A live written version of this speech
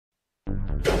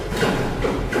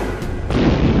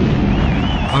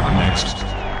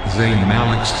a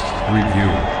Malik's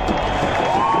review.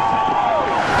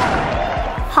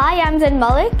 Hi, I'm Zain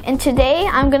Malik, and today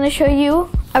I'm going to show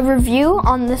you a review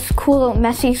on this cool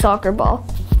Messi soccer ball.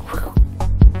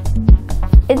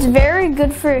 It's very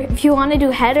good for if you want to do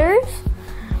headers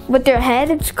with your head.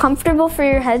 It's comfortable for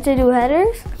your head to do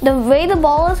headers. The way the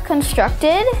ball is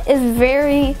constructed is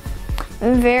very,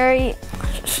 very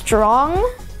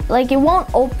strong. Like, it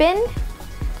won't open.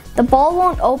 The ball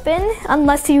won't open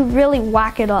unless you really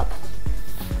whack it up.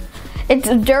 It's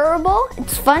durable,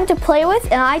 it's fun to play with,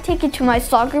 and I take it to my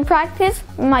soccer practice,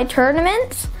 my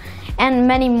tournaments, and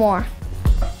many more.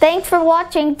 Thanks for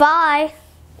watching, bye!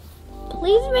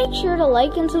 Please make sure to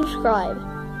like and subscribe.